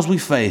trials we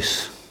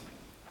face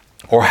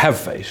or have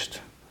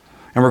faced,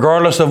 and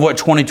regardless of what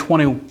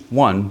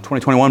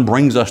 2021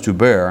 brings us to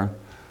bear,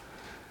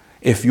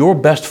 if your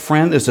best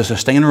friend is the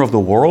sustainer of the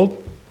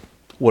world,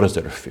 what is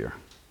there to fear?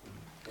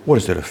 What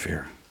is there to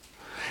fear?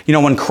 You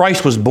know, when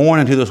Christ was born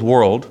into this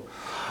world,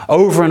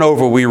 over and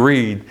over we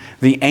read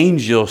the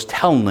angels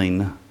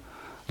telling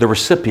the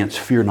recipients,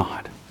 fear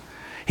not.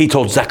 He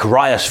told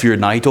Zacharias, fear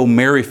not. He told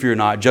Mary, fear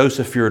not.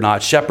 Joseph, fear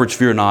not. Shepherds,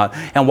 fear not.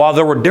 And while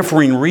there were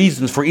differing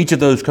reasons for each of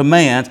those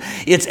commands,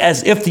 it's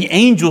as if the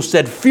angels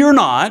said, fear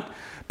not,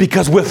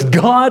 because with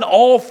God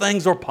all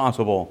things are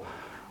possible.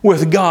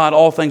 With God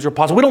all things are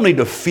possible. We don't need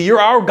to fear.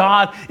 Our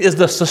God is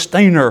the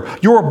sustainer.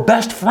 Your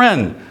best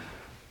friend.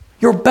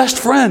 Your best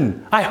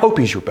friend. I hope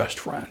He's your best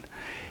friend.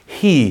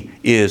 He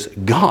is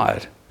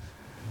God.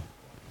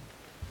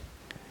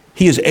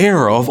 He is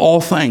heir of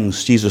all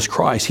things, Jesus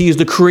Christ. He is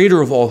the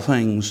creator of all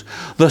things,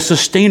 the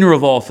sustainer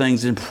of all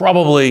things, and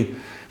probably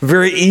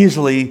very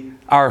easily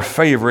our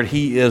favorite,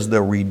 He is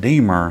the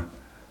redeemer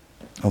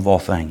of all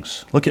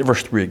things. Look at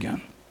verse 3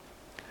 again.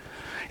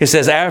 It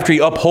says, after He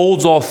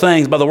upholds all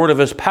things by the word of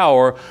His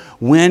power,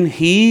 when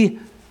He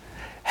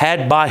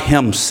had by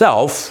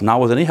Himself, not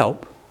with any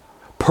help,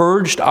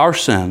 purged our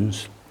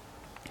sins,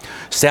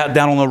 sat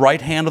down on the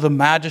right hand of the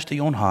Majesty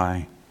on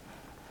high.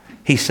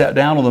 He sat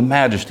down on the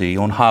majesty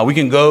on high. We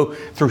can go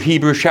through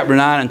Hebrews chapter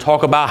 9 and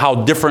talk about how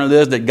different it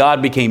is that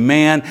God became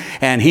man,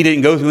 and He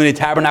didn't go through any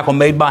tabernacle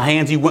made by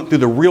hands. He went through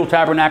the real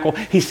tabernacle.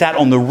 He sat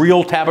on the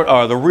real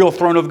the real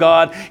throne of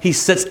God. He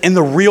sits in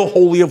the real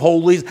Holy of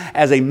Holies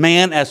as a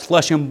man, as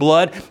flesh and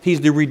blood.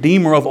 He's the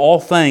Redeemer of all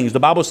things. The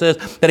Bible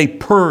says that He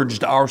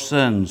purged our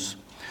sins.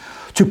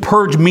 To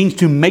purge means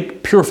to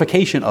make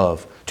purification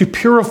of, to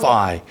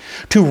purify,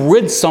 to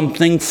rid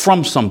something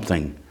from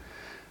something.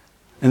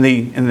 In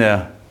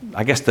the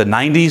I guess the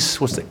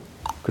 90s, what's the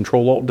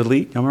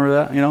Control-Alt-Delete? You remember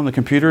that? In the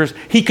computers?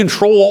 He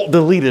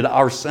Control-Alt-Deleted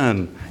our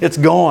sin. It's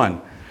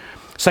gone.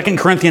 2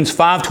 Corinthians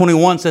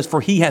 5:21 says,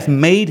 for He hath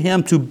made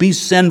Him to be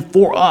sin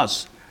for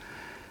us.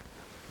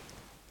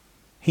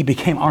 He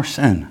became our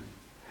sin.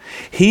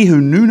 He who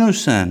knew no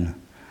sin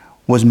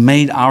was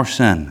made our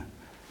sin,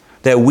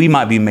 that we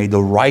might be made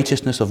the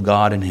righteousness of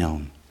God in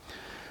Him.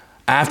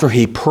 After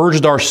He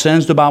purged our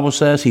sins, the Bible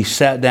says, He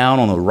sat down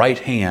on the right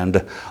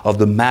hand of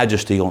the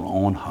majesty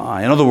on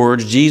high. In other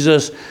words,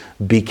 Jesus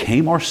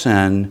became our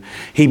sin.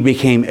 He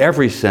became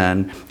every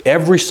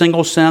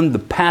single sin, the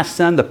past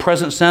sin, the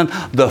present sin,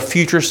 the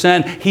future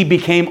sin. He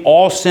became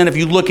all sin. If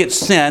you look at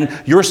sin,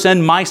 your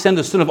sin, my sin,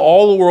 the sin of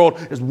all the world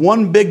is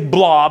one big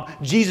blob.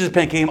 Jesus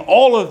became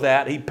all of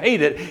that. He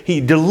paid it. He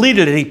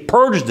deleted it. He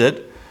purged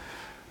it.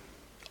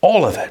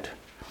 All of it.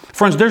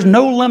 Friends, there's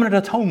no limited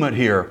atonement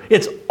here.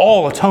 It's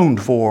all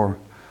atoned for.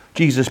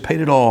 Jesus paid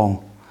it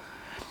all.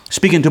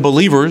 Speaking to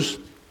believers,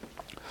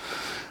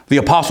 the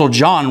Apostle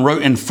John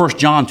wrote in 1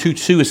 John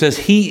 2:2, it says,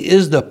 He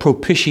is the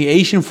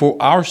propitiation for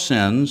our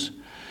sins,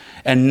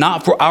 and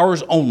not for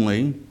ours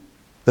only,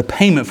 the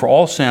payment for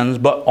all sins,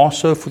 but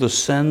also for the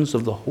sins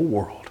of the whole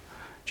world.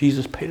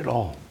 Jesus paid it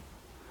all.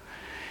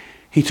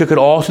 He took it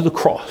all to the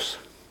cross,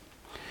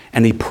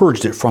 and He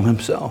purged it from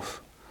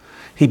Himself.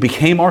 He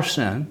became our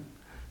sin,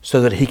 so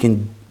that He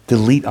can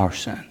delete our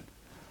sin.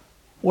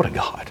 What a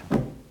God.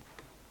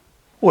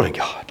 What a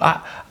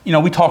God.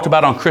 We talked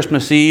about on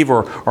Christmas Eve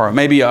or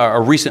maybe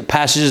our recent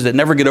passages that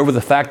never get over the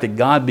fact that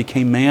God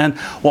became man.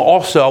 Well,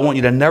 also, I want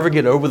you to never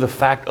get over the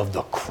fact of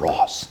the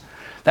cross.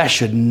 That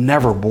should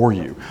never bore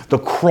you. The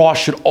cross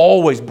should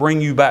always bring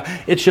you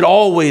back. It should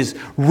always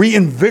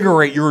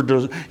reinvigorate your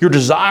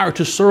desire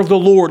to serve the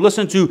Lord.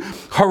 Listen to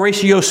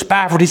Horatio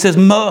Spafford. He says,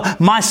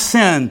 my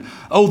sin,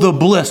 oh, the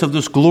bliss of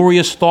this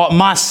glorious thought,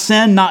 my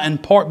sin, not in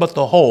part but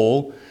the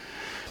whole,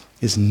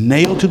 is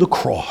nailed to the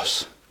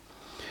cross,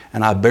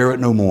 and I bear it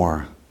no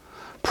more.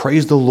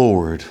 Praise the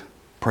Lord,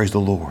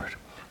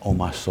 oh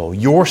my soul.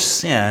 Your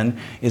sin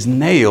is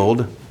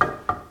nailed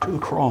to the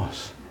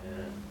cross.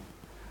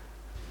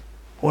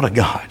 What a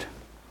God.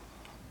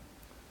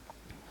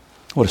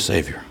 What a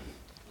Savior.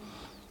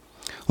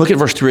 Look at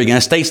verse 3 again.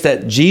 It states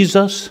that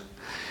Jesus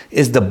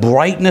is the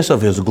brightness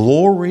of His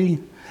glory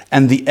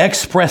and the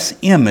express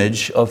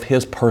image of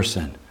His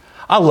person.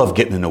 I love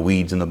getting in the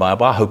weeds in the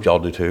Bible. I hope y'all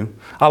do too.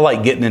 I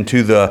like getting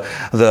into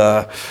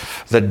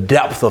the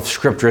depth of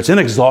Scripture. It's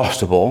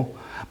inexhaustible.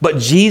 But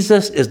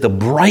Jesus is the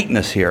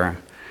brightness here.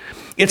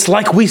 It's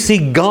like we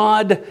see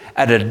God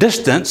at a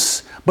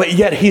distance, but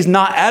yet He's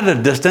not at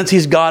a distance.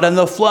 He's God in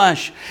the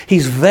flesh.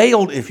 He's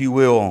veiled, if you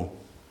will.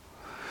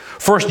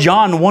 1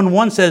 John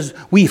 1:1 says,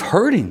 we've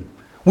heard Him.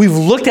 We've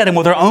looked at Him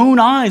with our own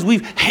eyes.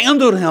 We've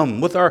handled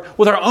Him with our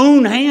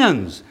own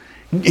hands.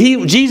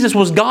 Jesus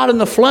was God in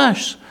the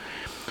flesh.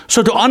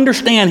 So to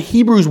understand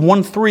Hebrews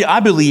 1:3, I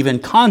believe in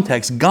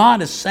context,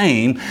 God is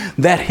saying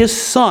that His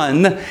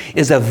Son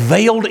is a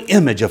veiled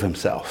image of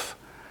Himself.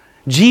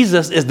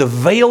 Jesus is the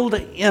veiled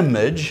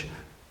image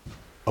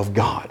of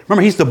God.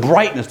 Remember, He's the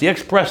brightness, the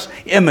express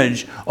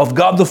image of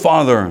God the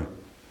Father.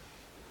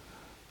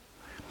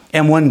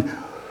 And when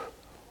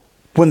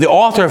the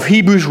author of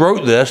Hebrews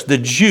wrote this, the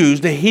Jews,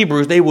 the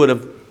Hebrews, they would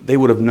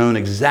have known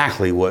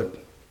exactly what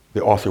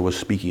the author was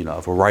speaking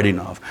of or writing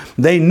of.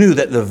 They knew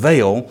that the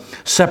veil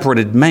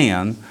separated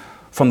man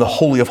from the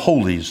Holy of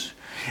Holies.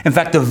 In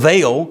fact, the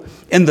veil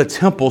in the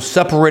temple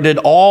separated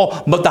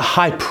all but the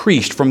high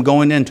priest from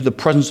going into the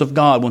presence of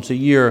God once a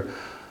year.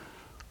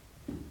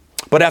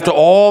 But after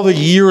all the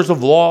years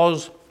of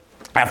laws,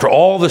 after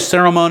all the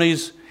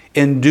ceremonies,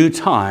 in due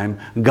time,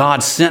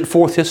 God sent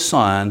forth His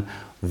Son,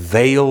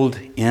 veiled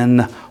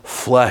in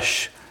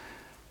flesh.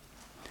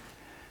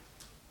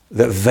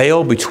 That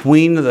veil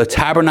between the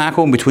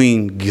tabernacle and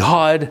between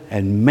God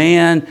and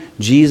man,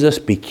 Jesus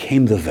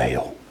became the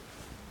veil.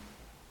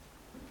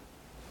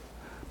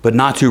 But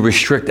not to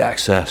restrict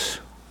access,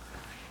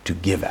 to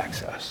give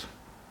access.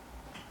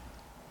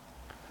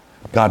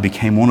 God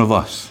became one of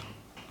us.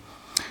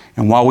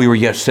 And while we were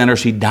yet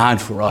sinners, He died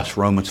for us,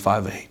 Romans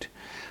 5:8.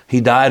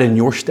 He died in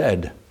your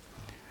stead.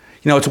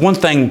 It's one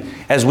thing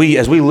as we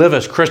live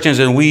as Christians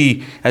and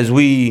as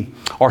we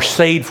are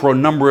saved for a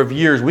number of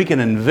years, we can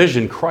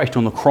envision Christ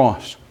on the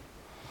cross.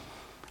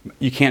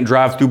 You can't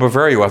drive through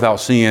Bavaria without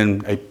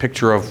seeing a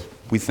picture of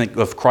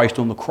Christ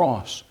on the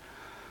cross.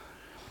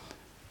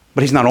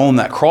 But He's not on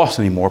that cross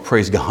anymore,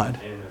 praise God.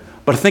 Amen.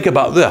 But think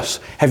about this.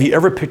 Have you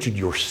ever pictured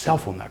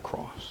yourself on that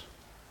cross?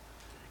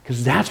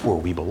 Because that's where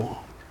we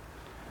belong.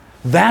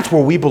 That's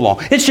where we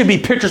belong. It should be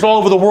pictures all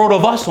over the world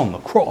of us on the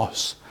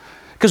cross.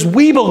 Because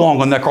we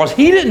belong on that cross.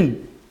 He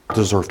didn't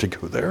deserve to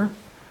go there.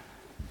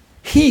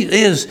 He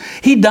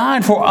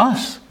died for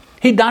us.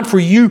 He died for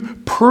you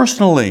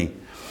personally.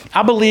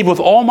 I believe with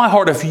all my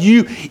heart,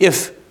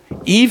 if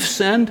Eve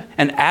sinned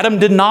and Adam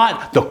did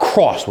not, the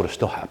cross would have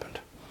still happened.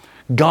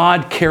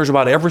 God cares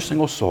about every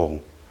single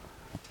soul.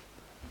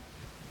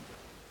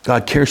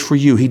 God cares for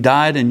you. He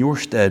died in your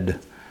stead,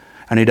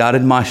 and He died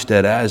in my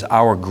stead as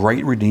our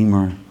great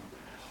Redeemer.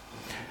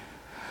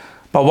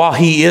 But while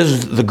He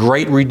is the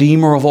great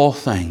Redeemer of all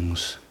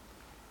things,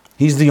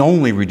 He's the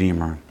only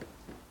Redeemer.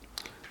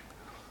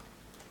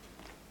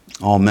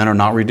 All men are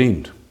not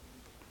redeemed.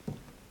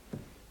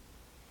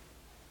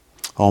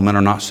 All men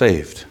are not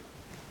saved.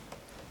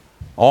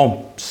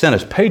 All sin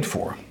is paid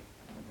for.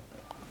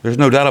 There's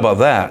no doubt about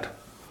that.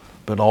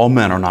 But all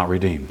men are not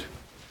redeemed.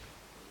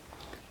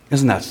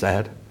 Isn't that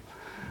sad?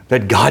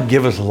 That God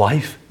give us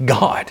life?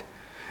 God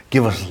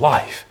give us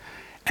life.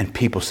 And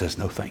people says,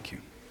 no, thank you.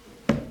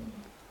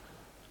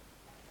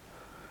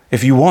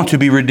 If you want to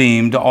be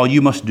redeemed, all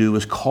you must do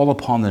is call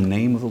upon the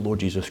name of the Lord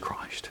Jesus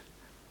Christ.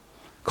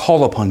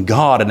 Call upon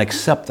God and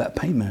accept that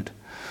payment.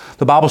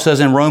 The Bible says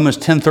in Romans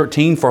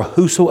 10:13, for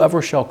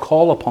whosoever shall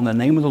call upon the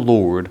name of the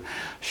Lord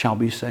shall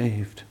be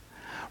saved.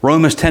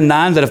 Romans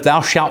 10:9, that if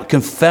thou shalt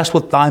confess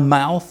with thy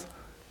mouth,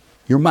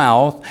 your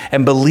mouth,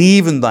 and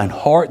believe in thine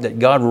heart that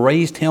God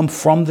raised Him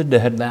from the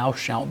dead, thou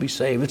shalt be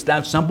saved. It's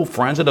that simple,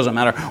 friends. It doesn't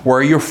matter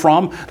where you're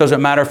from. It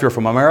doesn't matter if you're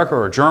from America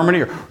or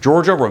Germany or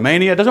Georgia,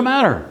 Romania. It doesn't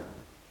matter.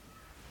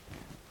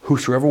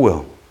 Whosoever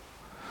will.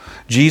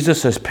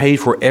 Jesus has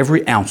paid for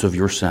every ounce of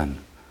your sin,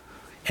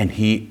 and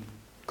He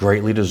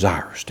greatly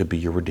desires to be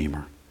your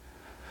Redeemer.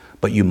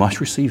 But you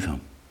must receive Him.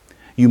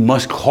 You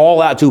must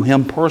call out to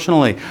Him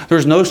personally.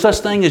 There's no such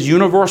thing as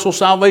universal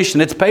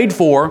salvation. It's paid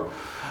for.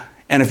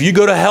 And if you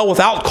go to hell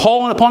without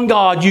calling upon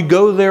God, you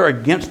go there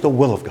against the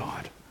will of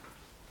God.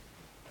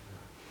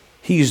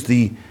 He's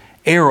the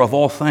heir of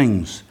all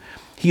things.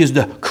 He is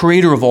the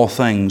creator of all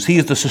things. He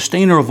is the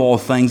sustainer of all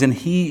things. And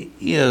He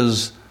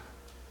is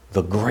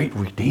the great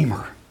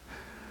Redeemer.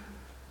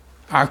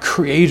 Our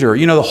Creator.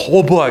 You know, the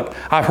whole book,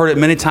 I've heard it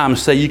many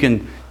times say you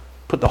can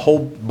put the whole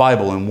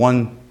Bible in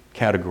one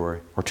category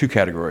or two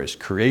categories: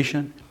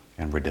 creation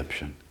and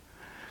redemption.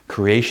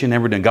 Creation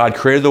and redemption. God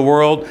created the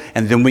world,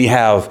 and then we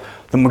have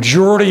the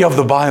majority of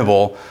the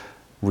Bible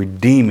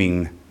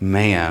redeeming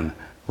man,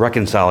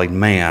 reconciling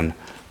man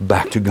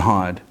back to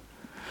God.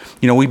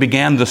 You know, we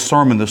began this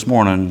sermon this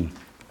morning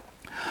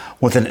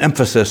with an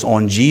emphasis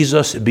on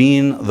Jesus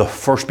being the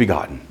first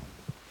begotten.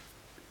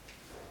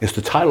 It's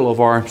the title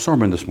of our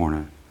sermon this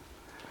morning.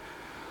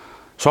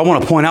 So I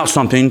want to point out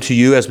something to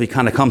you as we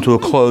kind of come to a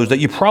close that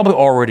you probably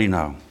already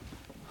know.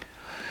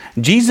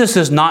 Jesus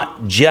is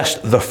not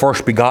just the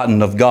first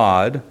begotten of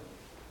God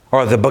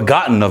or the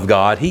begotten of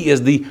God. He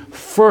is the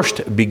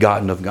first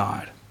begotten of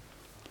God.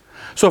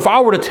 So if I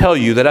were to tell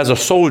you that as a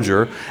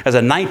soldier, as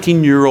a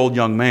 19-year-old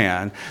young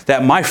man,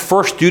 that my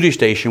first duty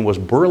station was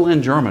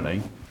Berlin,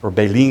 Germany, or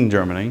Berlin,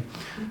 Germany,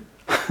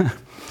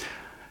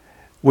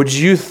 would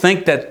you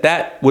think that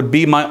that would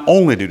be my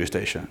only duty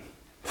station?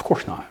 Of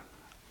course not.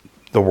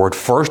 The word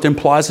first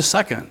implies a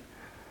second.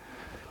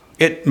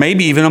 It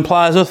maybe even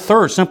implies a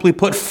third. Simply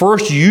put,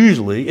 first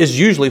is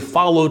usually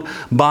followed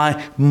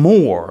by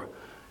more.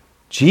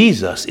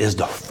 Jesus is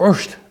the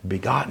first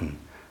begotten.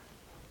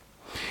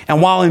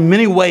 And while in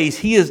many ways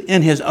He is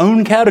in His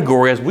own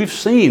category, as we've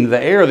seen, the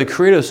heir, the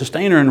creator, the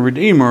sustainer, and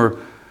redeemer,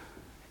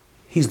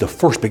 He's the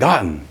first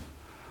begotten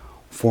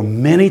for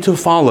many to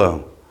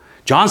follow.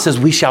 John says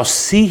we shall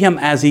see Him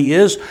as He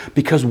is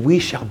because we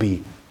shall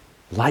be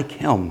like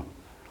Him,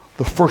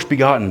 the first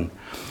begotten.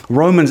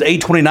 Romans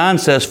 8:29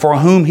 says, for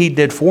whom He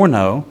did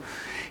foreknow,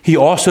 He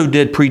also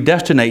did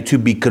predestinate to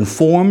be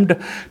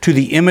conformed to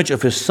the image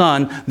of His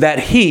Son, that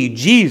He,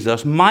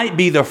 Jesus, might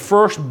be the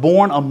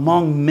firstborn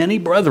among many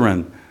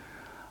brethren,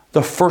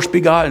 the first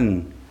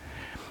begotten.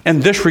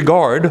 In this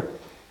regard,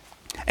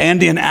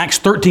 and in Acts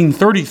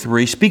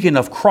 13:33, speaking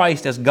of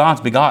Christ as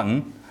God's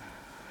begotten,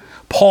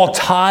 Paul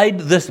tied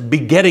this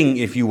begetting,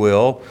 if you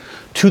will,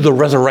 to the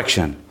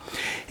resurrection,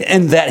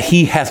 and that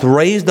He hath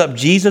raised up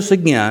Jesus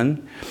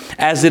again,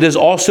 as it is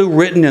also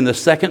written in the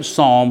second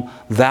Psalm,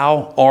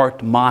 thou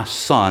art my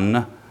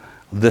Son,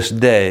 this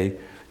day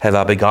have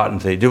I begotten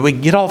thee. Did we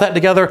get all that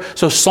together?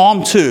 So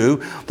Psalm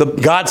 2,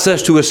 God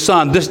says to His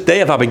Son, this day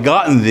have I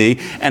begotten thee.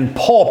 And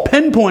Paul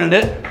pinpointed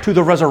it to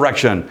the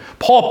resurrection.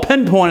 Paul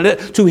pinpointed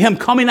it to Him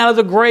coming out of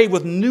the grave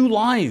with new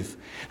life.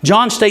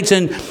 John states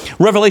in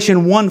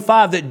Revelation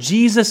 1:5 that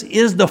Jesus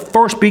is the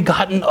first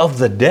begotten of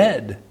the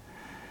dead.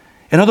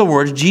 In other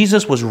words,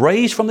 Jesus was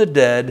raised from the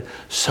dead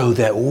so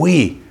that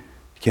we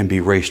can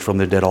be raised from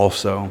the dead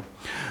also.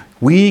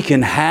 We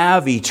can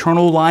have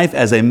eternal life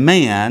as a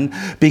man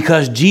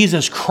because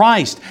Jesus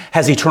Christ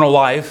has eternal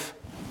life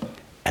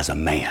as a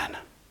man.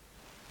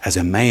 As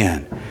a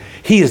man.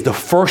 He is the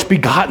first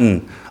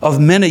begotten of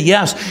many.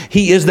 Yes,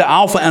 He is the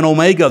Alpha and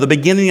Omega, the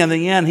beginning and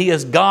the end. He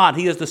is God.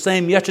 He is the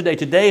same yesterday,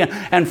 today,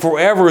 and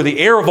forever, the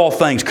heir of all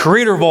things,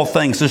 creator of all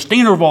things,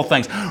 sustainer of all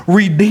things,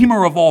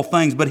 redeemer of all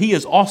things. But He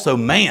is also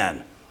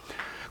man.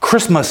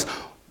 Christmas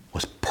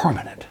was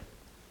permanent.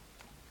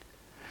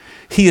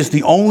 He is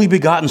the only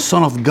begotten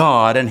Son of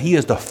God, and He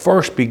is the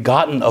first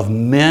begotten of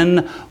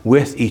men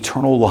with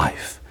eternal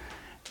life.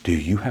 Do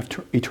you have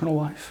eternal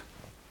life?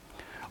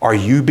 Are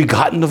you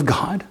begotten of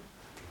God?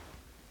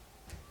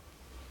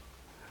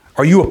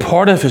 Are you a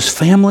part of His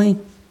family?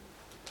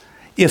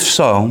 If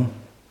so,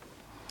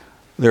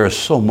 there is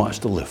so much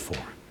to live for.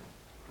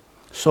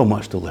 So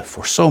much to live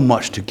for. So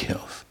much to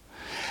give.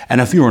 And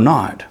if you are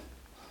not,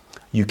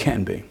 you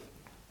can be.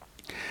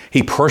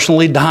 He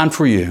personally died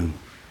for you,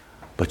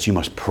 but you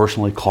must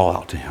personally call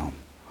out to Him.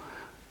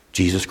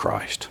 Jesus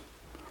Christ,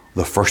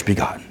 the first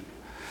begotten.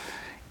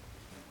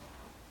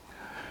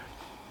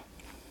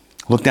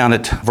 Look down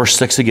at verse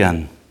 6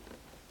 again.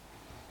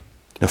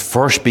 The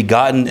first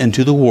begotten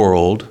into the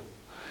world,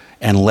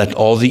 and let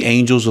all the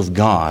angels of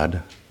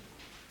God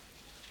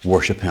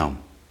worship Him.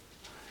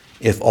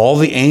 If all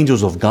the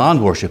angels of God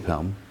worship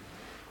Him,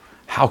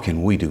 how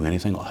can we do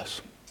anything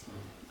less?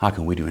 How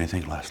can we do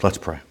anything less? Let's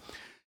pray.